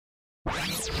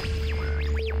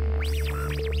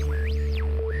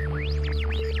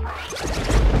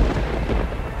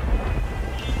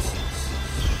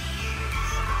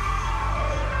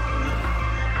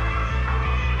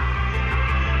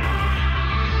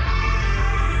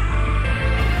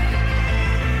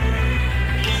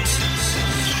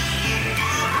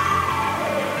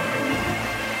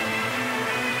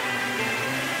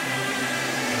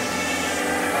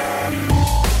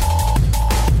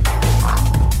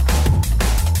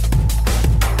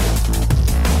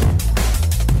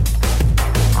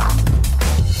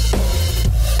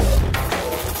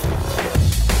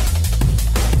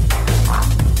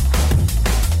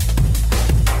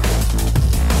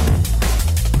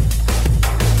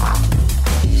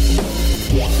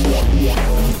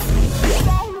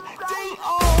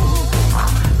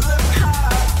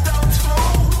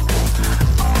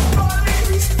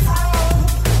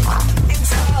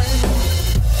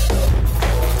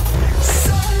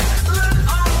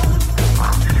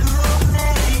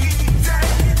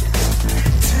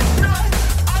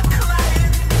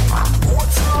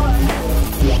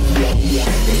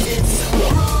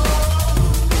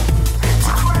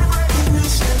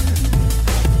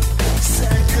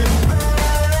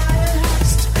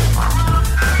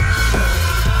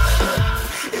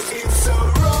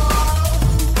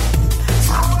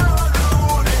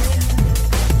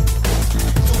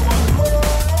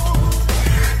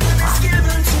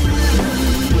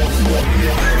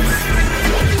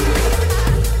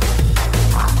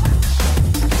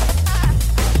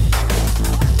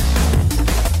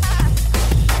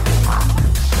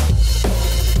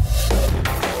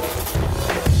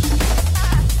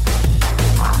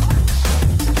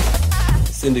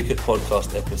Syndicate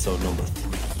Podcast episode number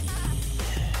 3.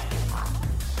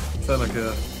 Sound like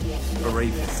a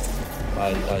rapist. I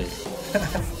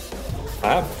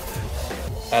am.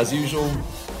 As usual,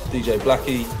 DJ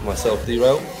Blackie, myself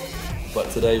Derail,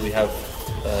 but today we have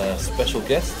a special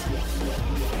guest,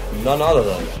 none other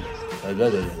than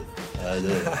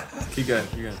Keep going.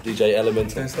 DJ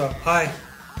Elemental. Don't stop. Hi.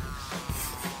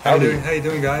 Howdy. How you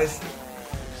doing, guys?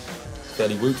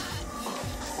 Fairly woot.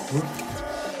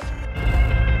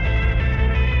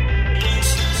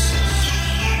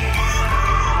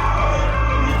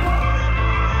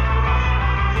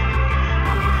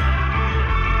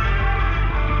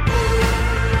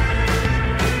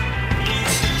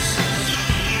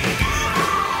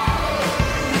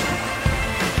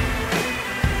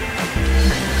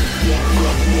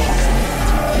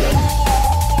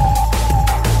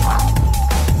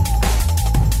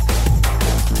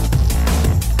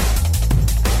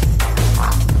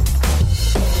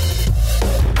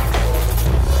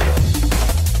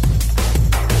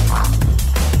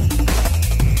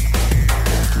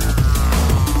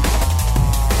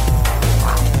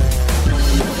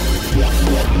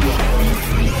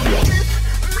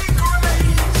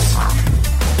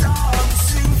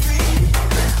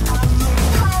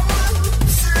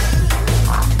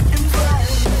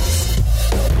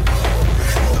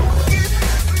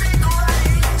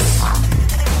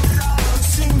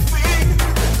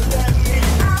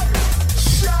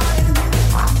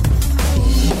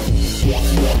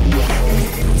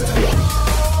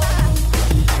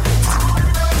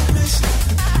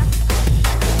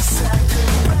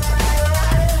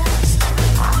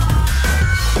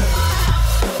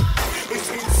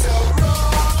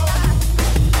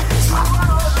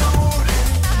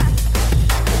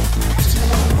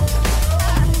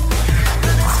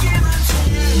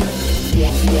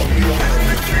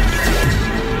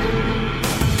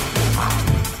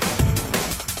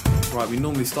 Right, we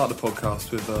normally start the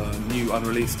podcast with new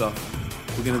unreleased stuff.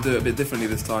 We're going to do it a bit differently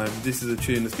this time. This is a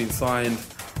tune that's been signed.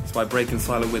 It's by Breaking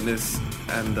Silent Witness,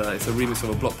 and it's a remix of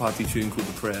a Block Party tune called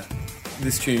The Prayer.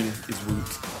 This tune is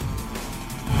Woot.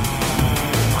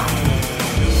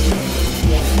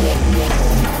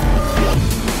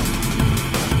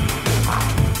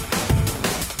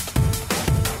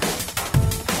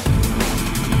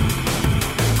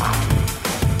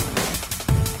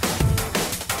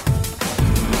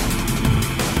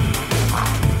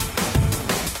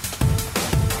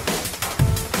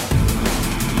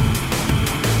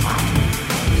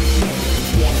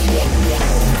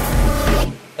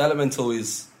 Elemental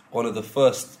is one of the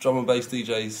first drum and bass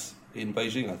DJs in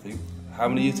Beijing, I think. How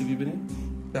many years have you been here?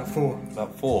 About 4.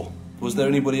 About 4. Was there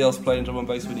anybody else playing drum and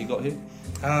bass when you got here?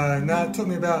 No, it took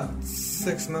me about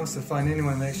 6 months to find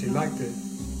anyone that actually liked it.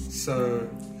 So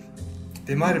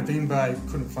they might have been, but I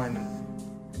couldn't find them.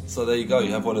 So there you go.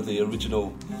 You have one of the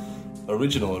original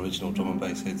drum and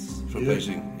bass heads from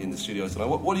Beijing in the studio tonight.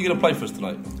 What are you going to play for us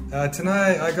tonight?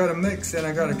 Tonight I got a mix and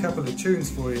I got a couple of tunes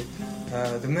for you.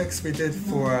 The mix we did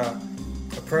for a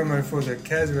promo for the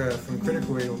Casware from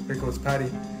Critical Records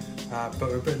party, but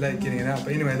we're a bit late getting it out.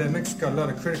 But anyway, that mix got a lot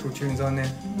of Critical tunes on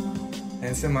there,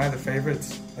 and some of my other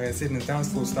favourites, like I said, in the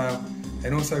dancefloor style,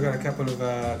 and also got a couple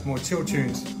of more chill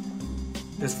tunes,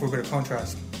 just for a bit of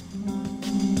contrast.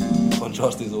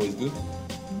 Contrast is always good.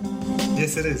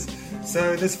 Yes, it is.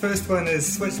 So this first one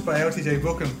is Switched by LTJ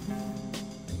Bookham.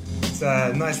 It's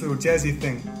a nice little jazzy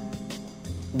thing.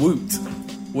 Woot.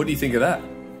 What do you think of that?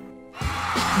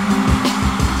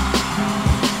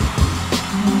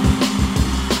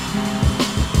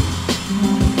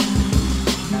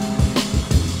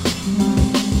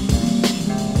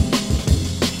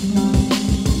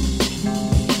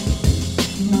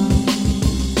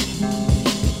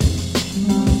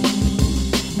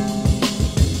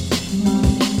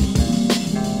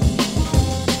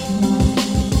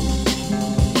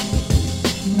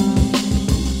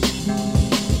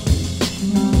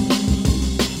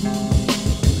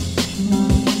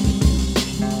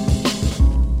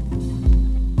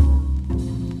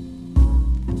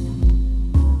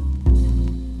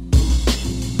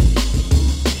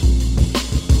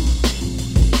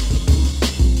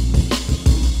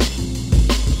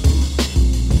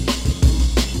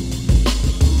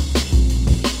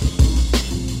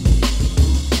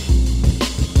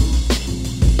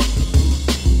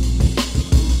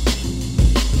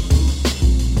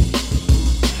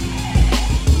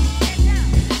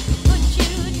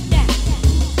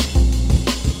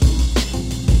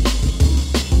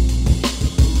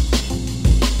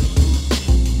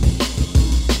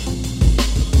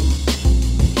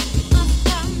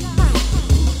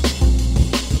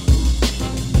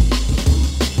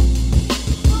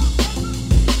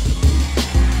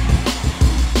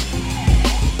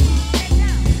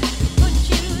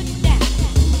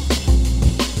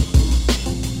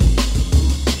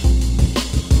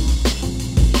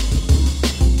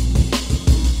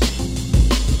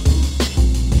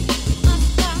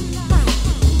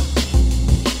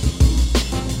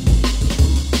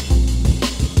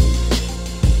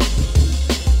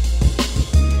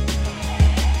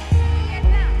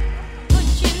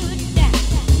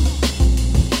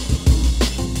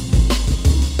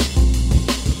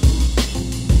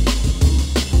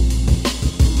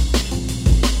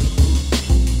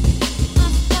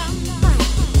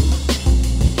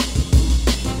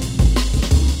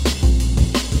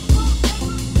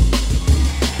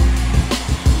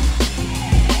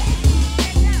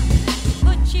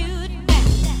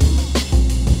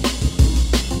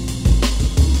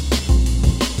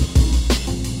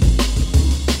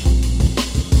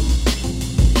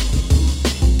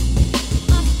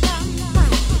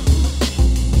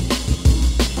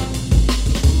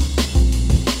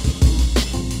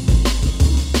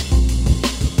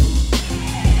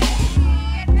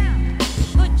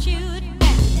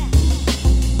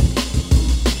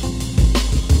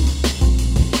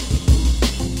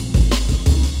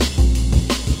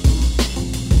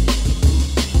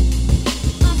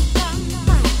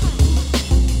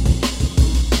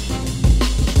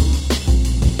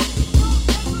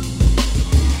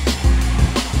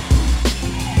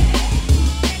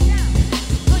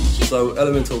 So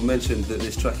Elemental mentioned that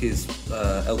this track is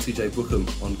LTJ Bookham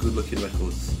on Good Looking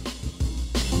Records.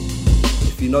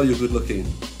 If you know you're good looking,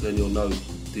 then you'll know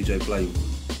DJ Blame.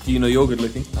 Do you know you're good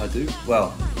looking? I do.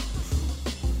 Well,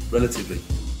 relatively.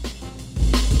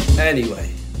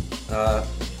 Anyway,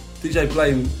 DJ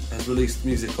Blame has released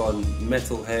music on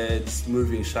Metalheads,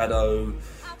 Moving Shadow,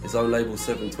 his own label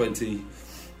 720.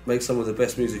 Makes some of the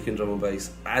best music in drum and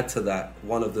bass. Add to that,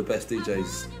 one of the best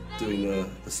DJs doing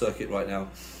the circuit right now.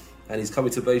 And he's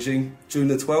coming to Beijing June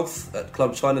the 12th at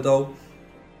Club China Doll.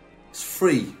 It's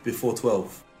free before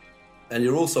 12. And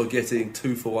you're also getting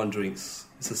 2-for-1 drinks.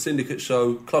 It's a syndicate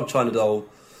show, Club China Doll,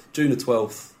 June the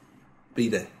 12th. Be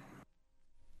there.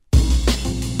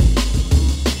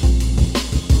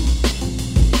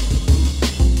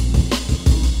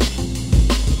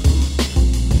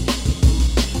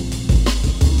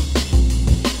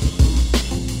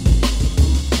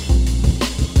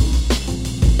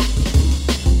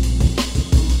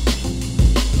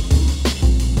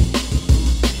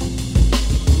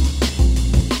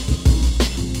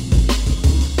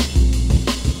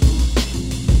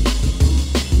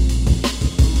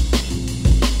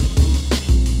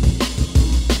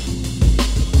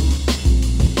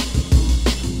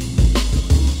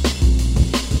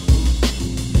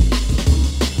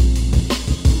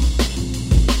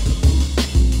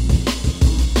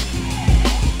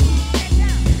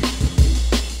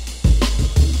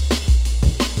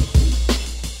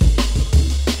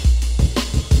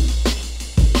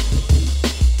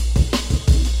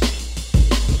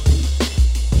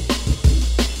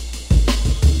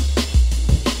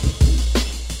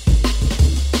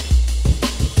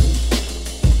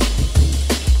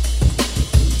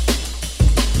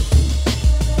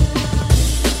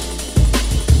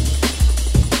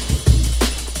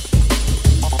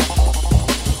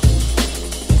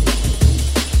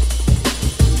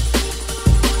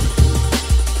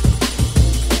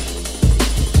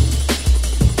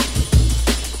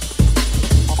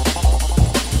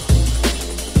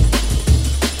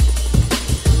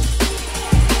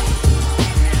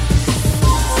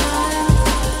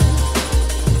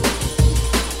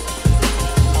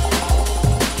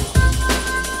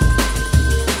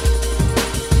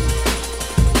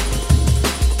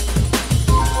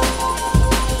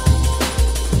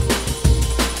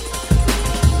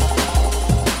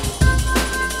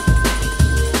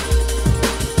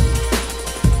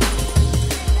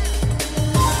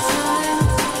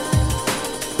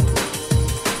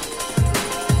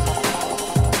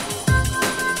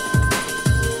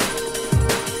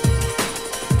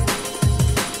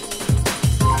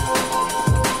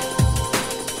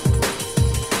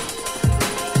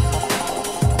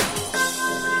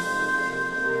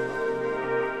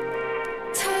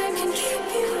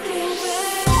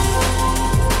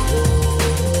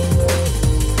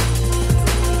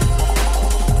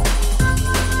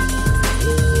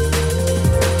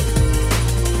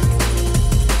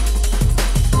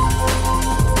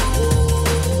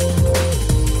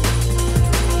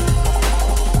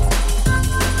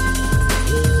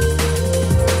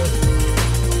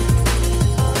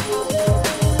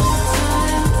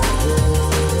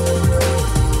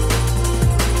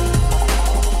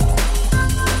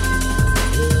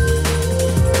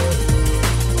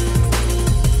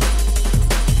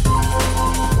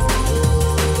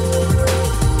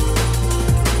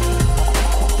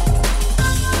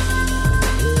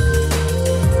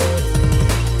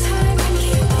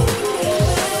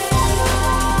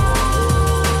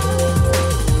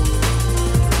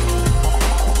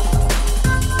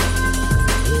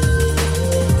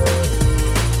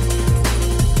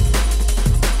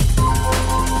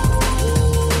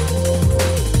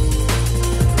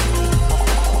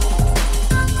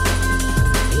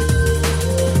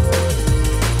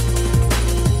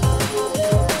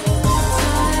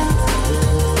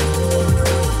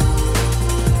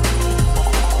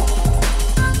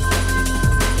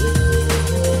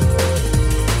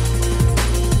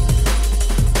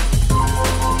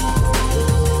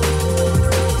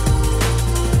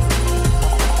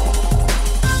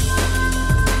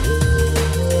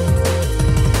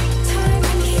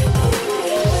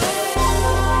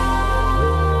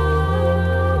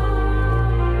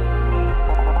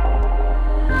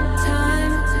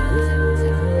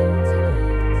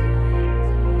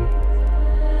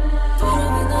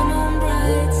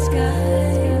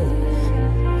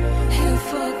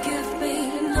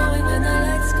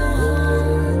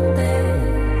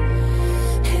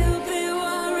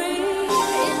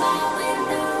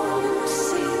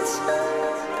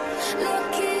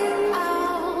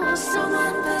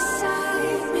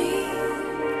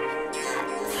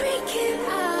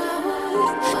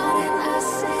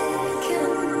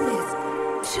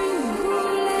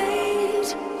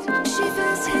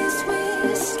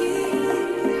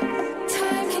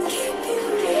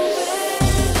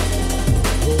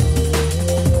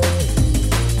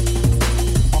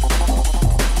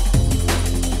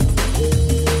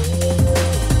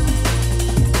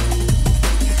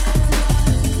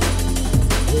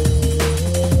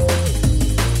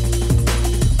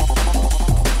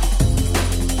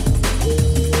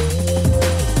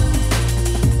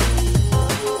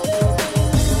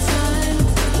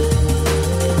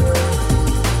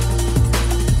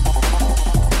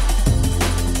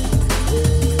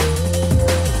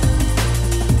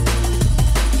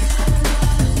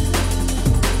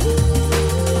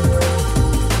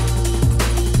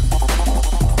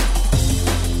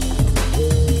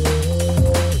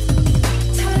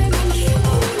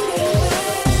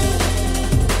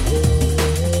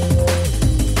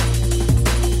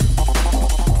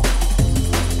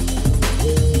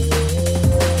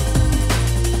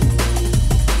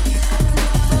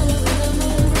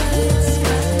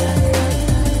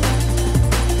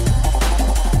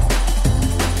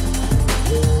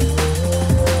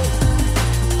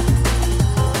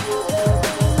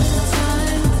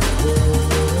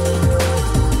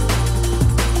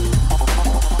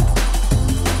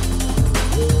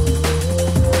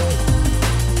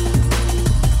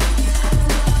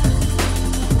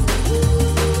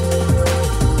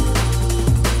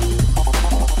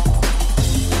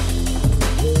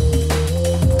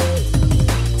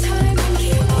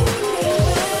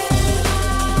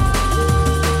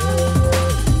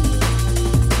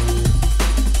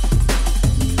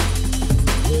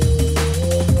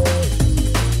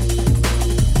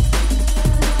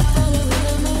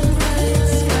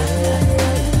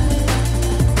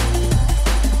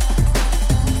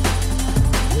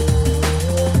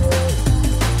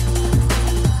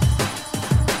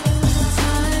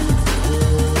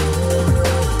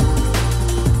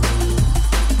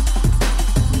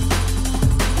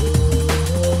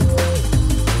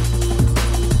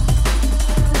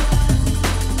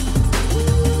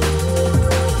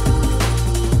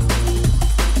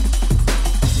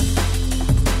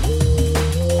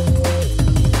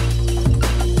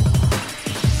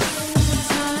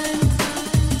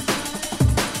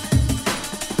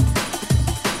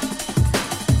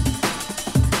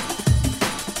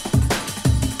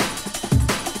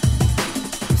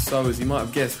 So, as you might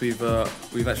have guessed, we've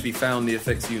actually found the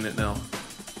effects unit now,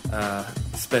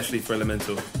 especially for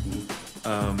Elemental.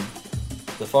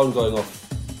 The phone going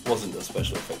off wasn't a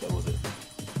special effect, though, was it?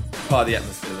 Part of the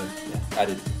atmosphere, though. Yeah,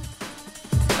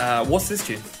 added. What's this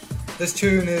tune? This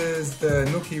tune is the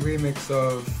Nookie remix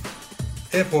of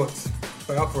Airports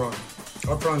by Operon.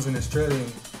 Operon's an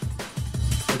Australian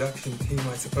production team,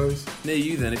 I suppose. Near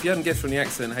you then. If you hadn't guessed from the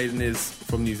accent, Hayden is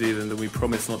from New Zealand, and we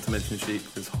promise not to mention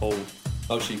sheep this whole...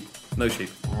 No sheep. No sheep.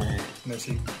 No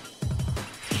sheep.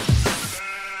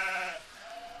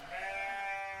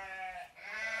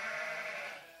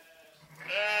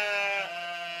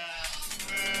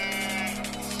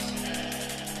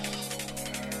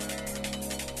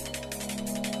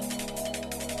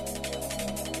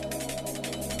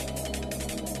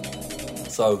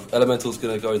 So Elemental's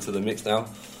going to go into the mix now.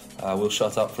 We'll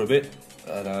shut up for a bit,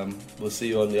 and we'll see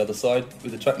you on the other side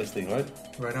with the track listing, right?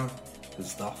 Right on. Good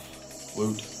stuff.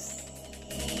 Woot.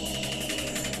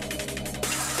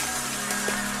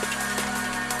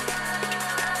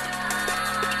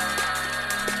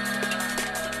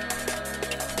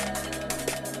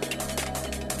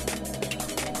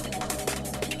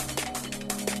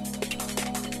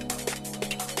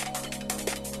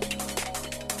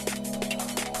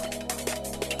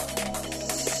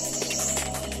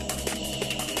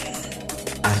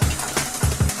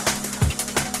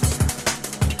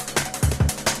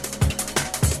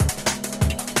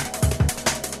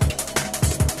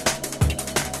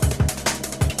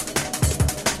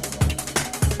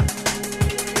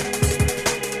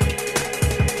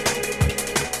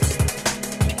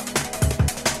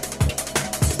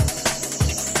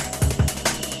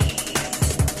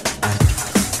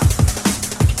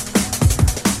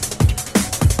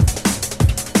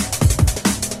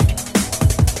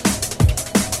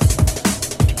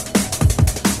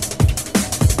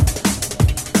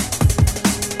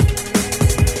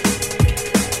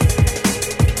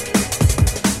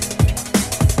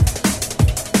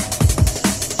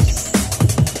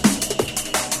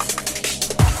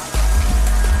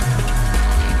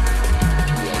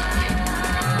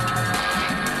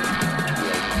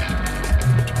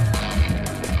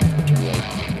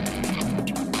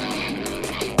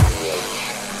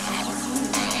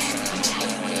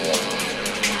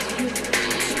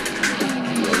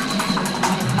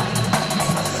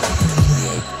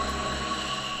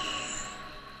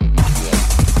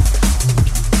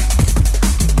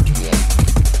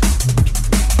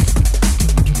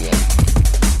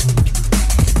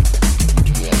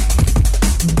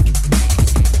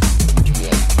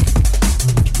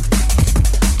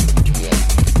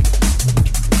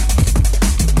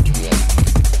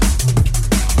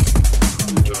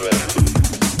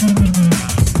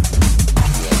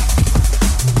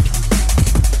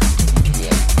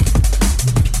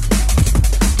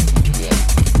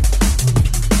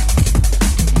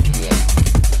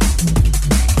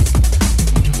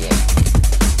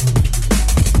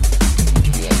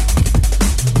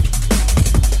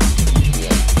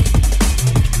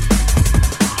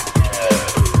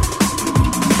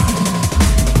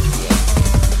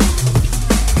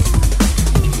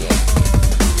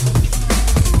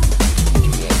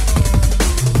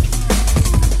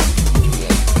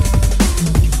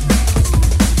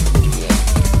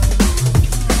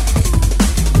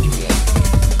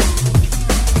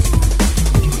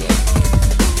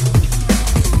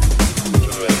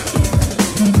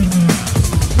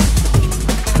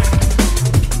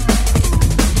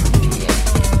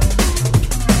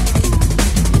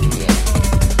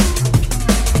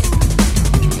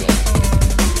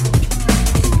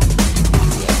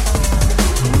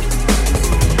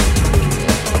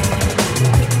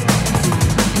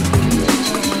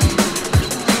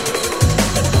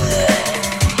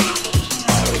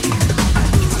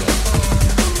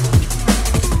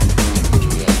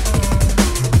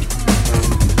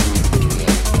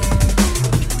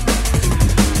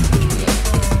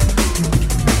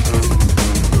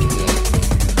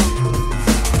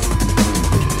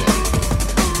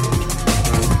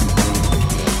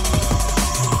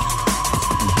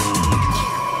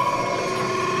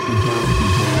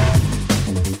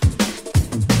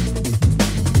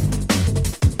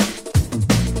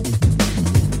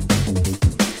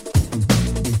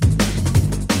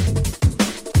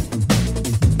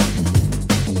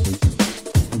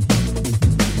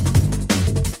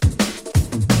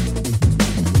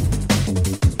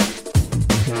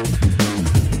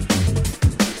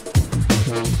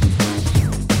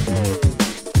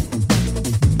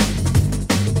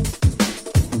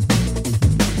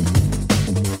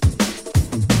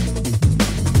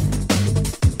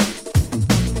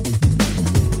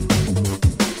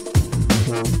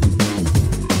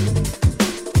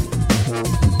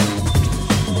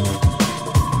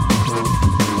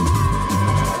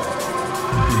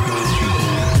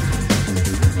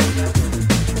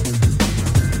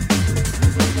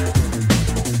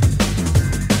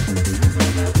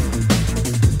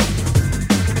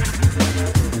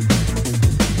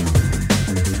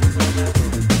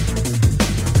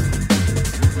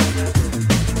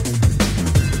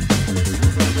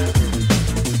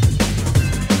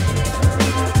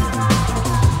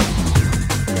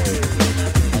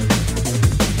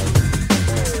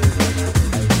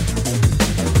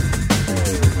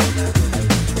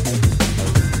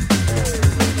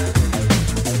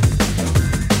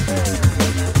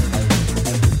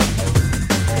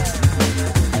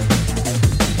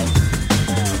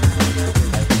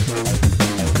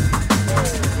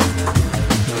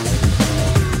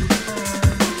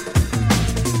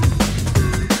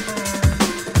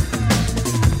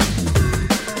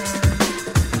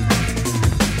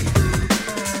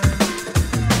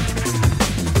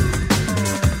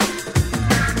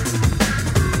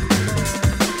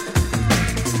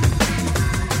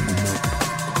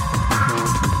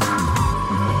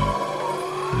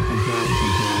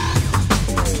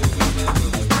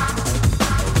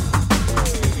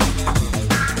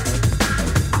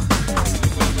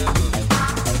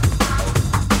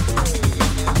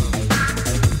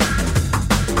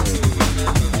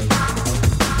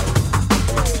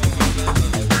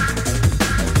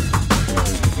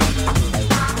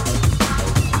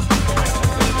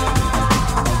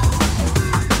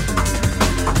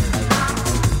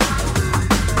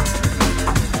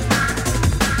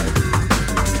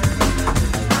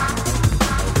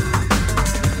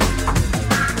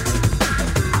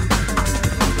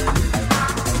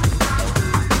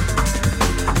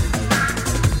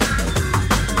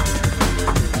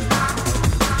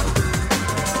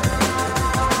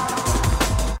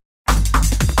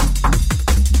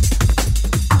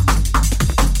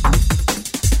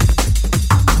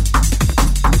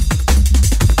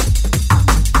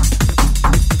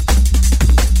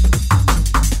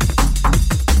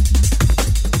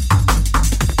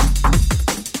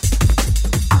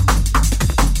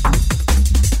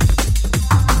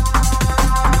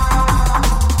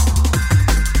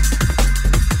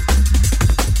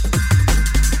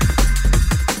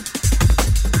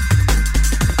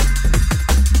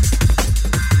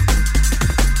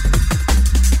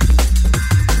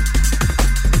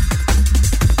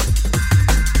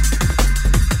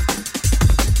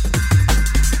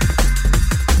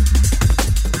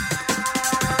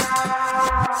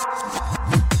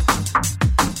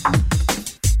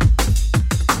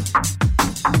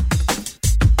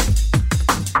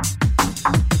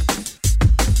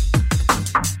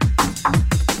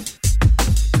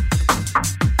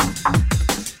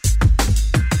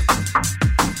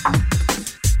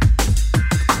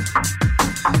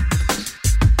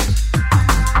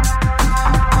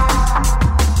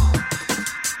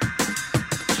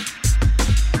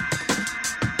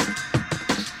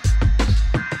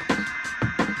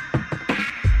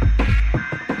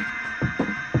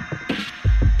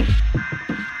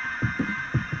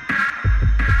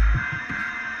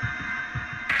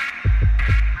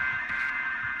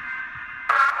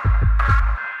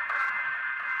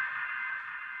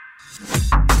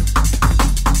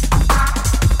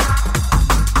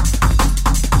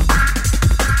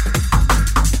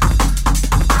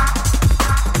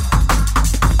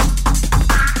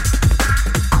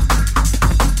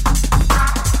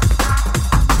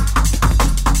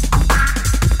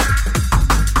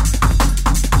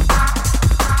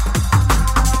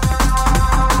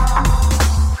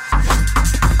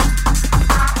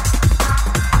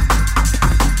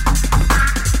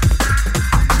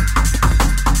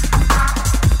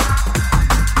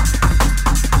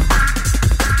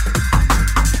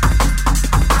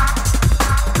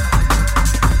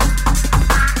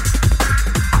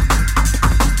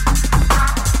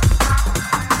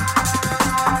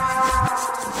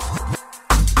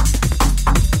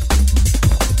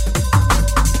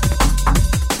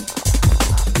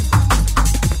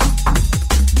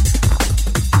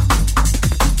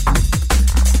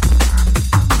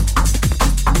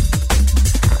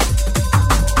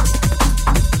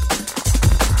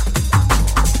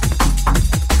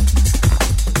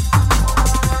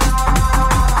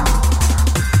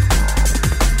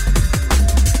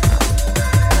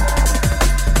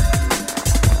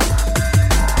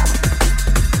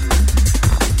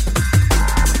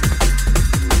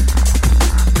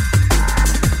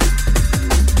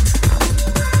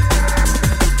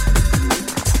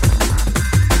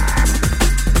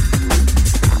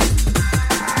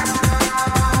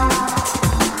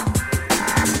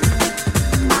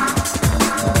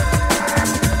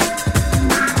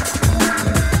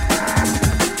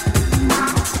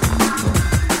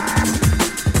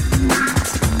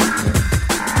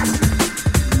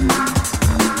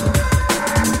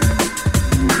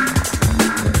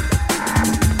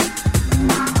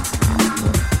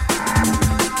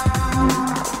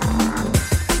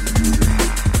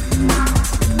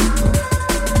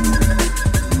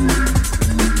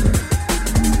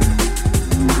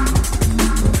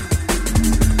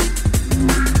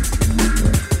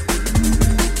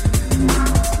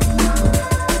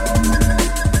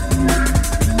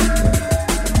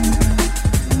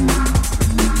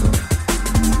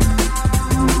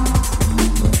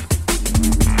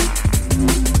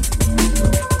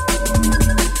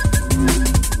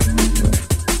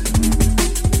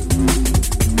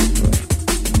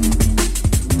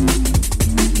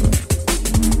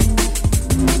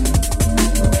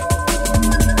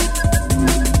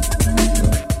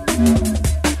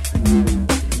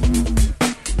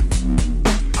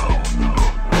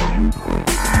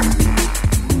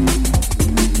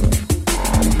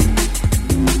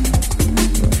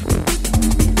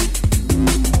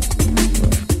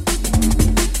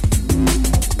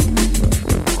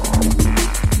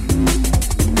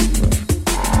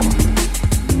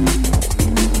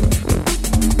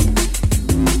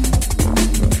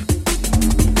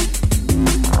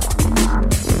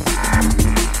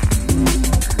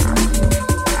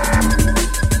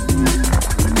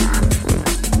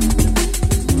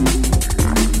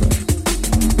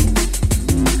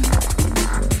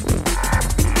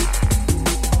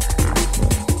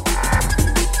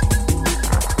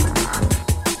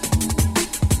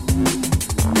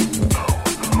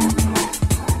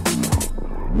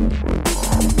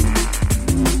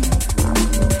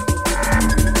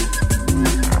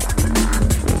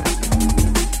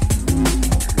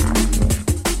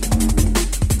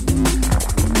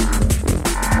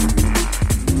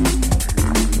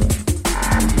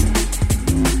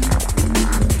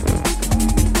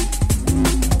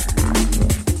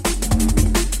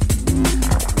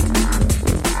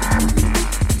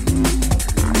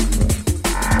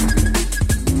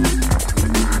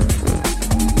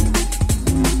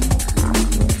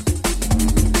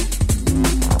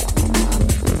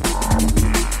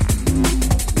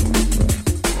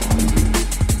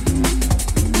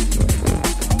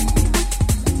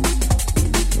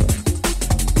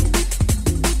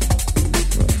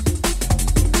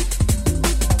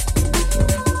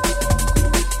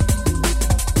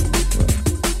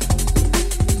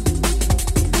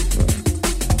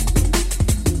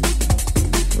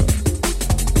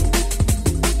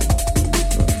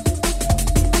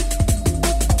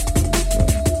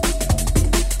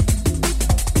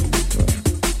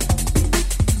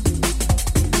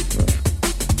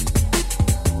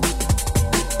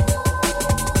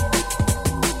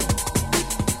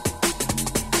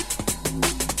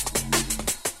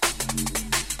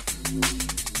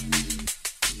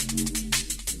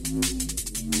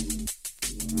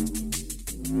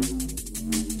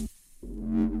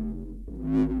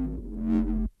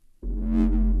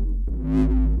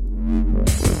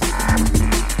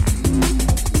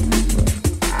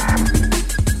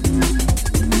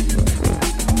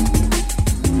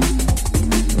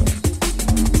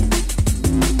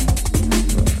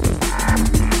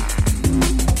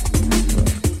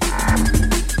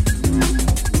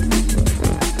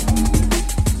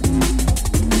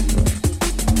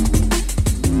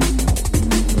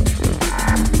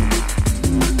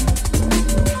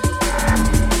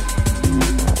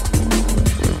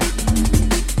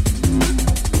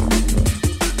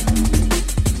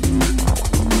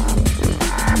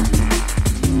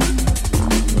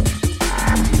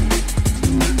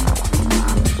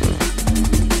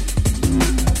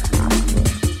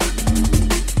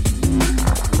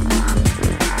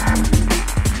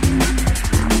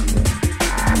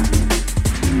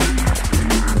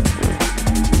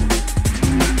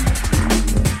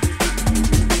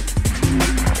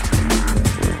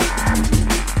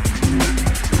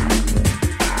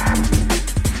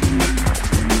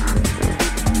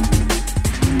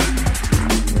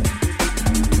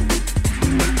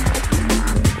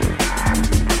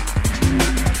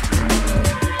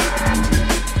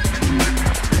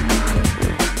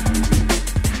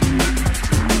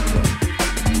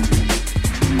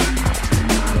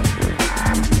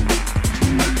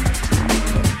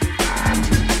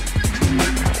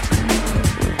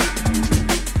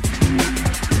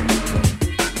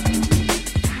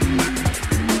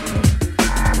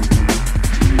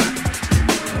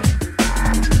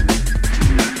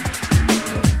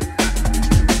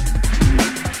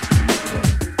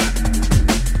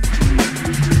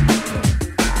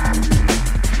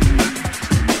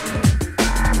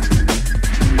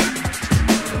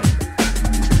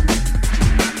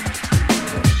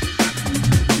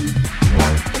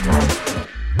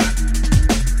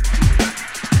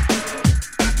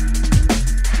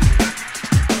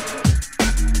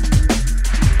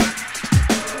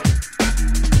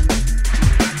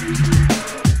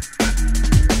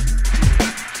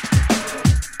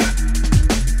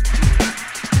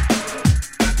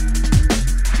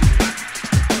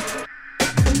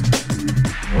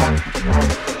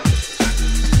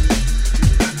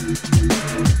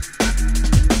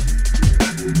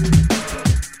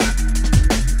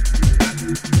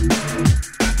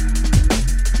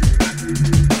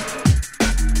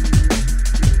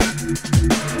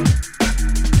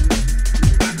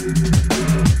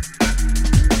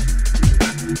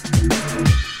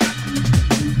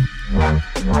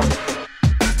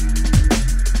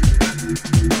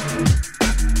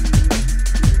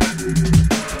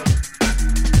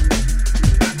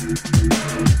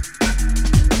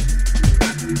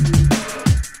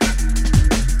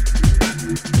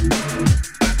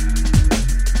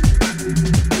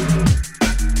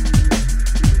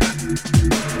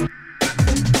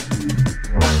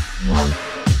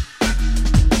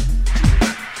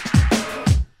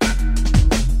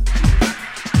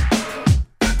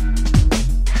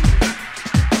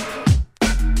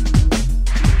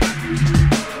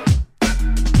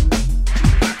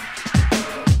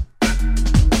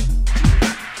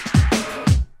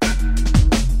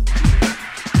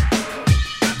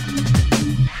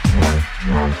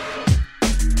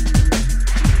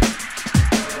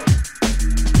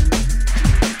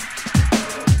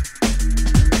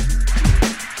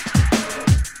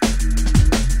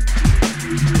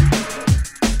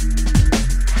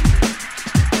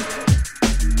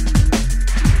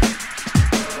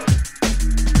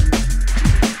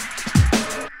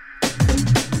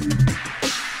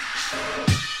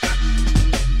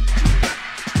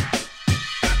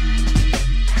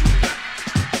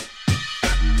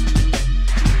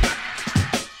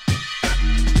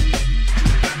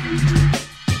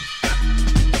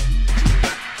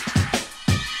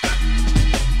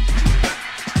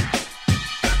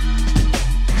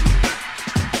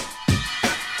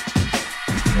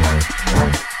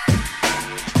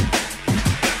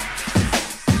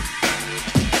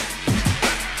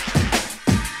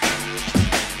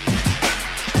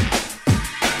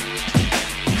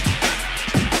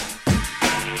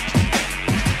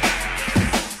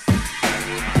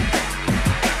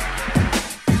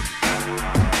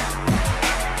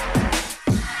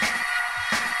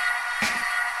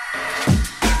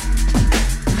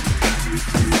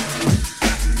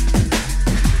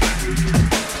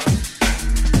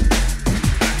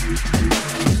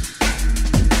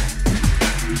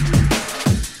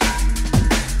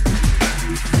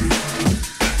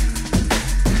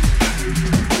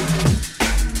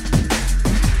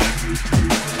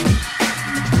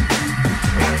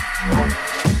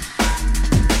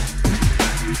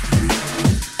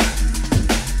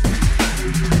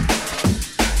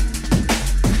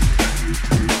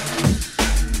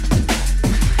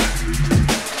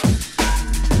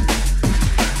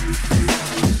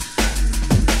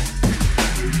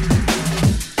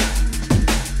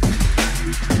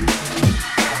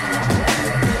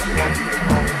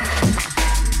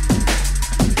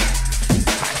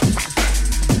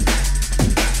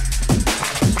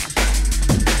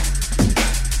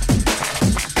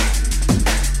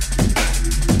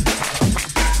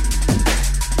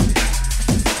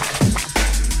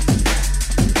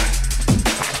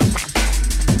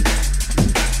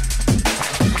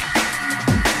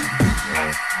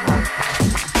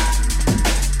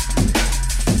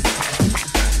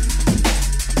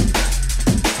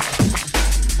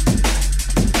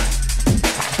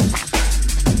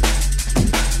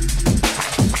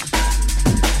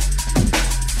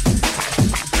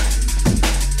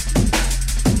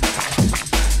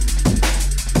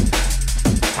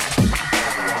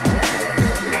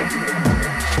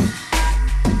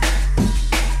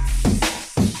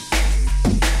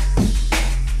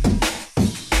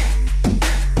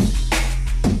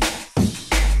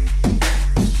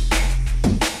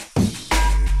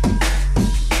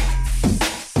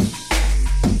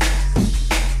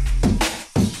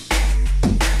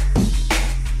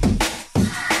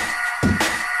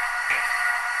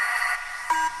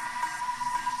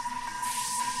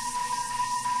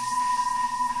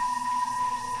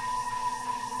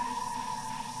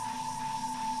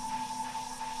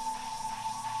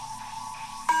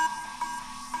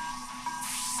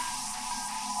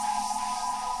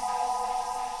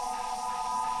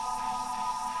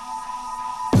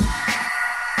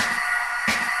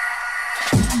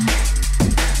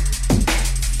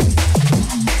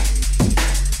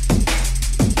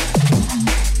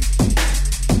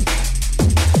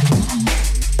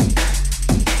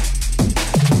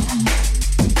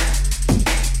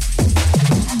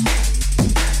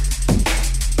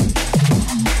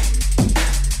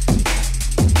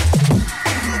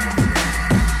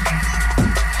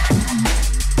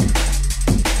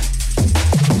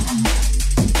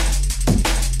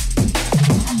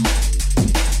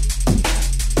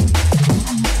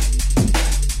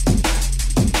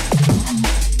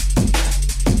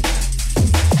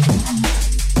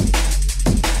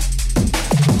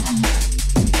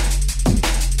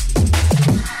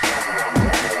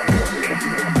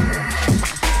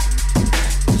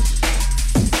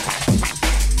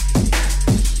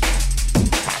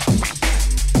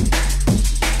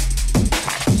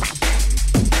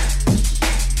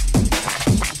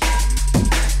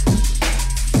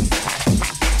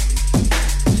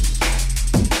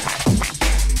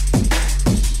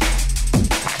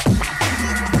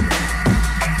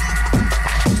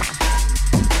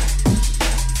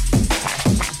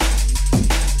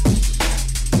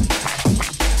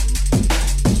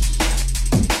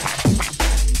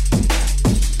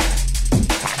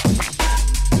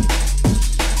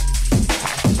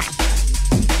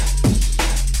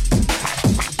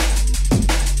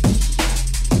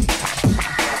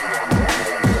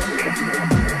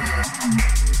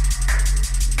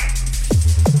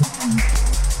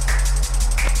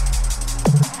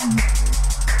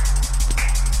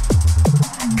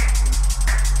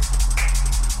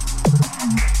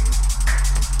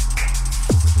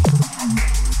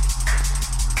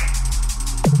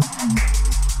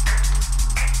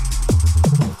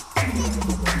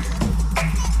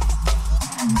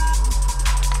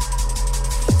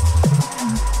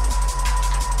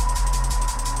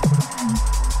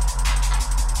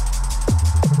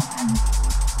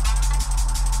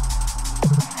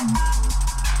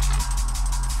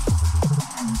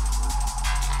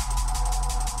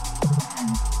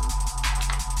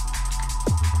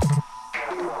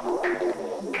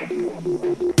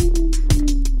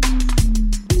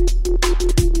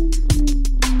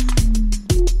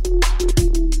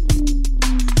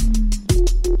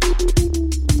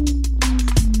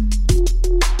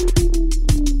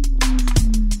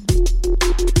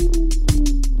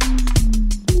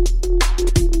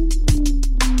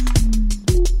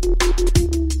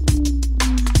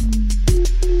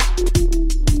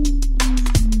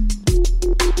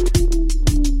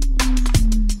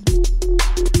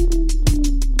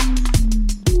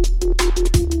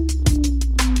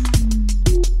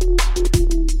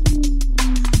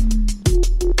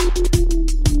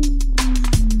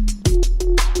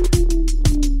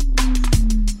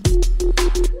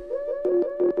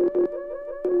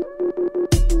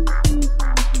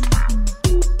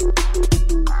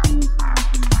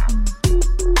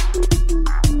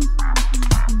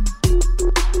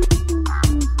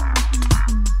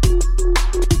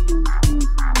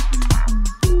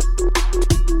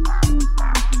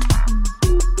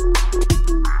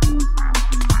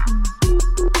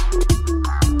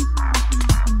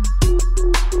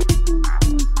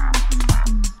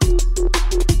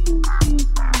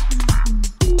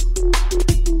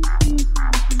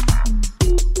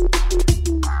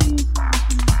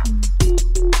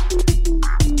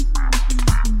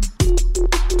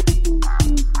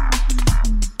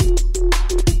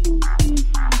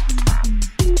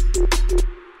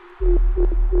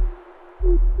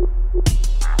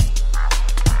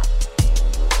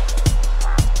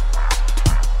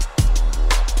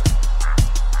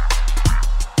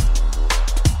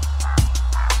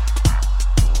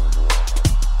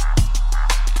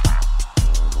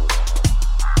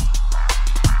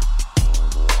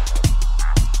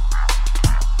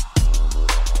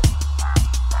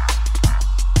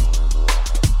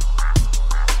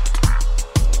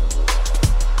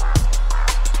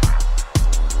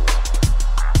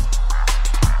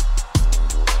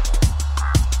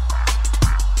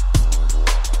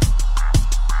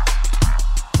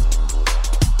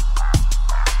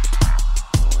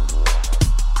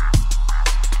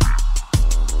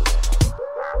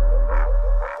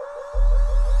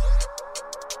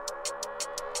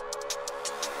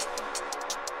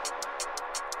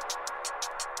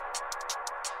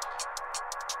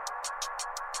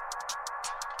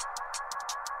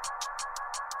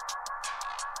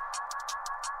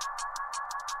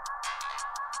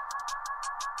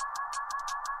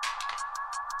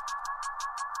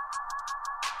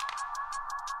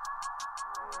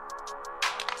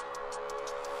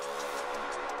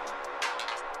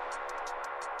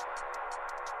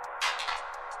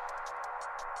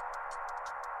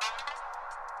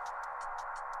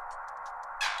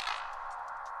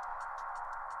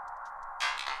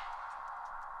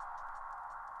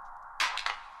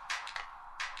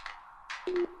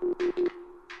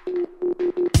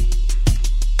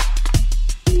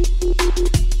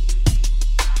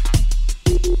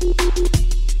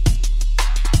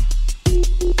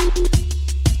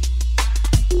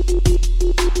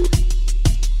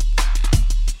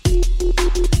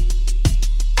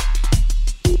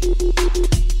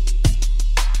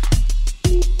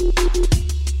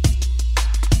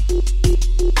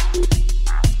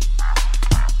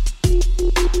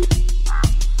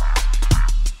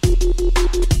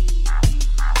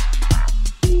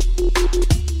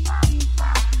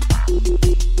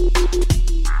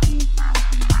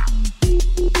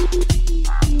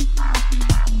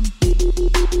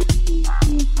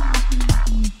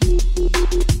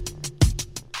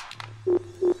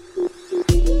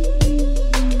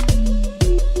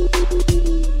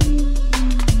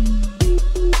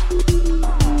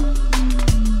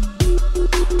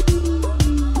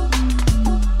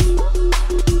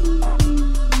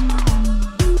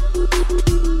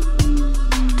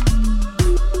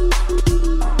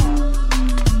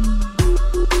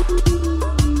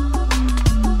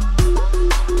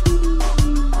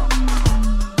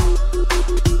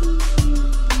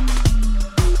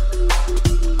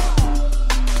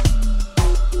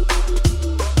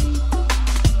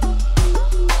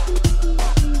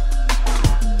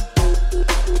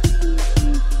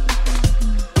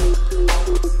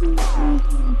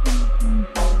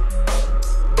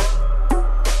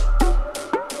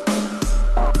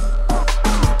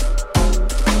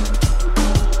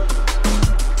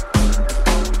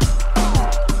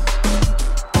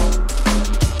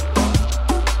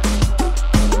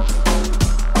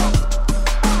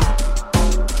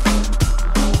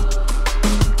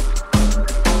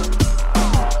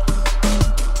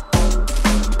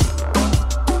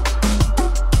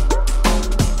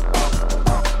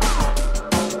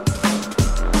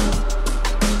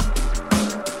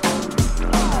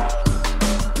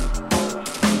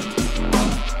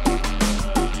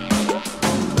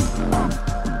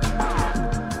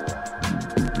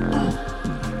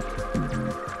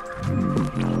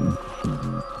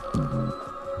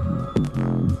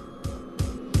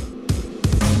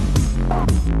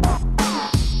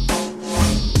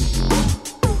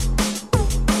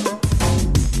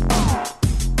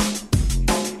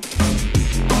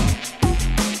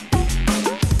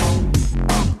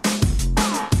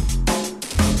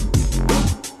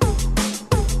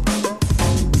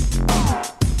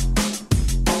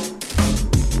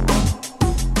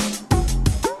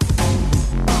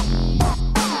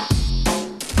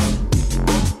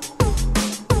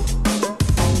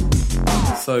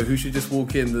 So who should just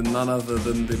walk in than none other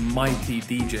than the mighty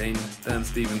DJ Dan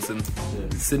Stevenson,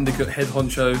 Syndicate head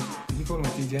honcho. You call him a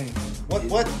DJ?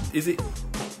 What? Is it?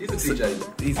 He's a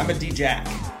DJ. I'm a D-Jack.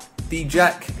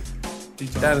 D-Jack.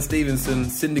 Dan Stevenson,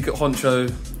 Syndicate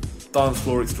honcho, dance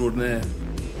floor extraordinaire.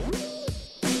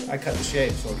 I cut the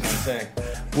shape, so what can I say?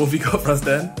 What have you got for us,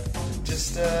 Dan?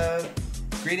 Just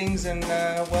greetings and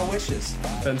well wishes.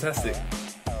 Fantastic.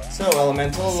 So,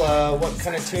 Elemental, what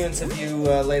kind of tunes have you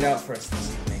laid out for us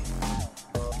this evening?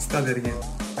 Start that again.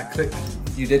 I clicked.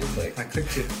 You did click. I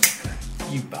clicked it.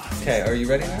 You bastard. Okay, are you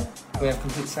ready now? We have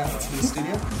complete silence in the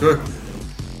studio. Good.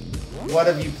 What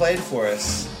have you played for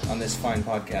us on this fine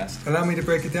podcast? Allow me to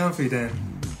break it down for you, Dan.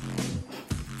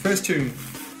 First tune,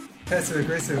 Passive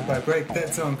Aggressive by Break.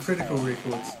 That's on Critical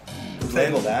Records.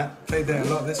 Label that. Played that a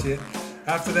lot this year.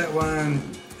 After that one,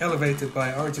 Elevated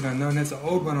by Origin Unknown. That's an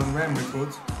old one on Ram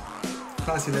Records.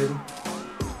 Classy label.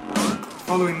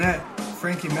 Following that,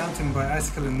 Frankie Mountain by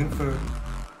Icicle and Nympho.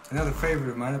 Another favourite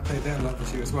of mine. I played that a lot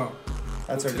this year as well.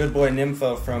 That's our good boy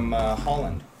Nympho from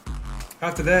Holland.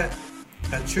 After that,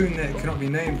 a tune that cannot be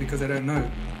named because I don't know.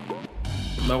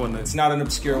 No one knows. It's not an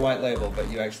obscure white label, but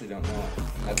you actually don't know it.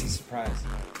 That's a surprise.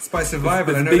 It's by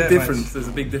Survival. There's I know a big that difference. much. There's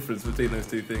a big difference between those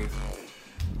two things.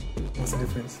 What's the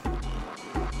difference?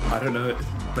 I don't know it,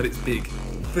 but it's big.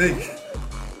 Big.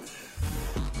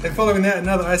 And following that,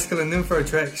 another Icicle and Nympho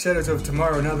track, Shadows of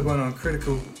Tomorrow, another one on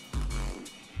Critical.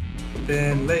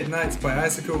 Then Late Nights by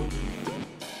Icicle.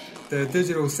 The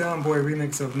Digital Soundboy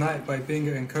remix of Night by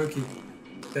Binga and Koki.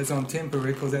 That's on Tempo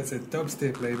Records, that's a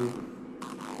dubstep label.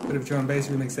 Bit of drum and bass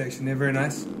remix section there, very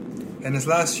nice. And this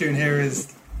last tune here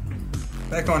is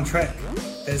Back on Track.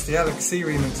 That's the Alex C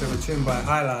remix of a tune by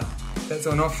Hyla. That's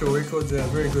on Offshore Records, a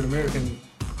very good American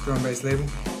drum and bass label.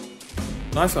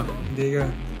 Nice one. There you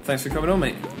go. Thanks for coming on,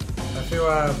 mate. I feel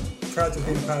proud to have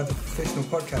been part of the professional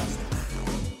podcast.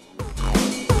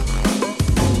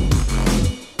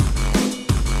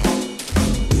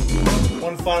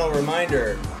 One final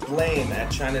reminder, Blame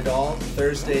at China Doll,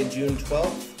 Thursday, June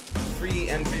 12th. Free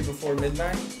entry before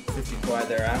midnight, 50 Kwai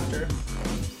thereafter.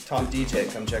 Top DJ,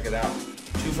 come check it out.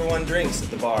 2-for-1 drinks at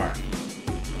the bar.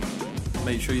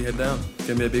 Make sure you head down.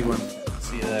 Give me a big one.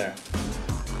 See you there.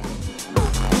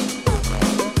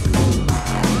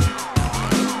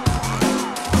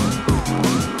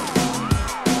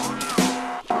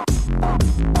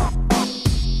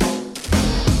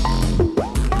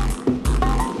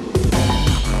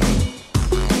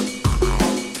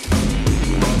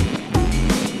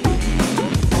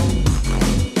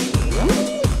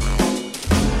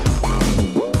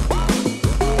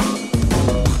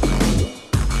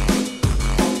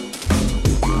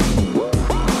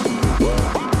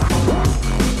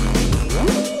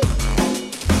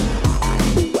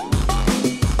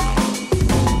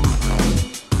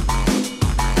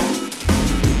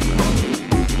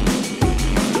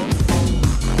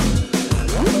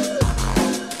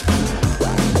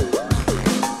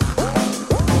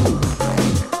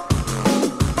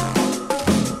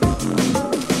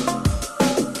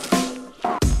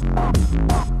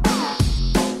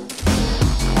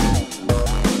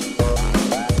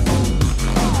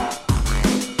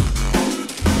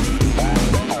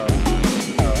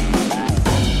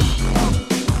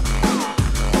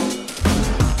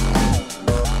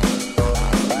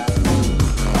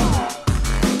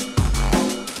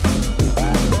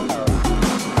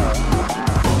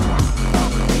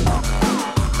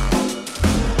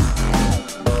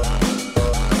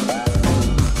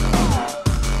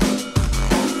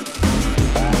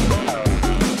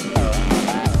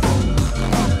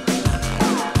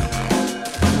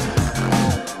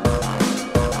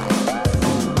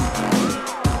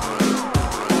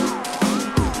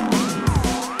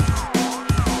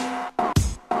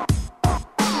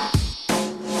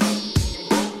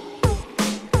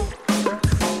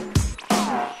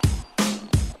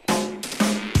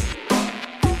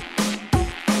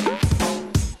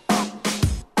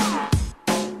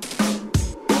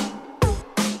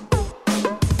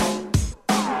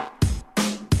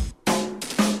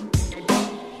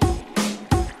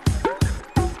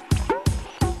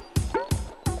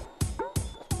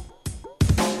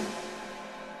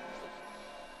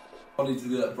 I need to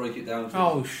do that break it down thing.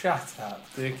 Oh, shut up,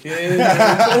 dickhead.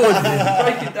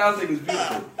 Break it down thing was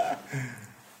beautiful.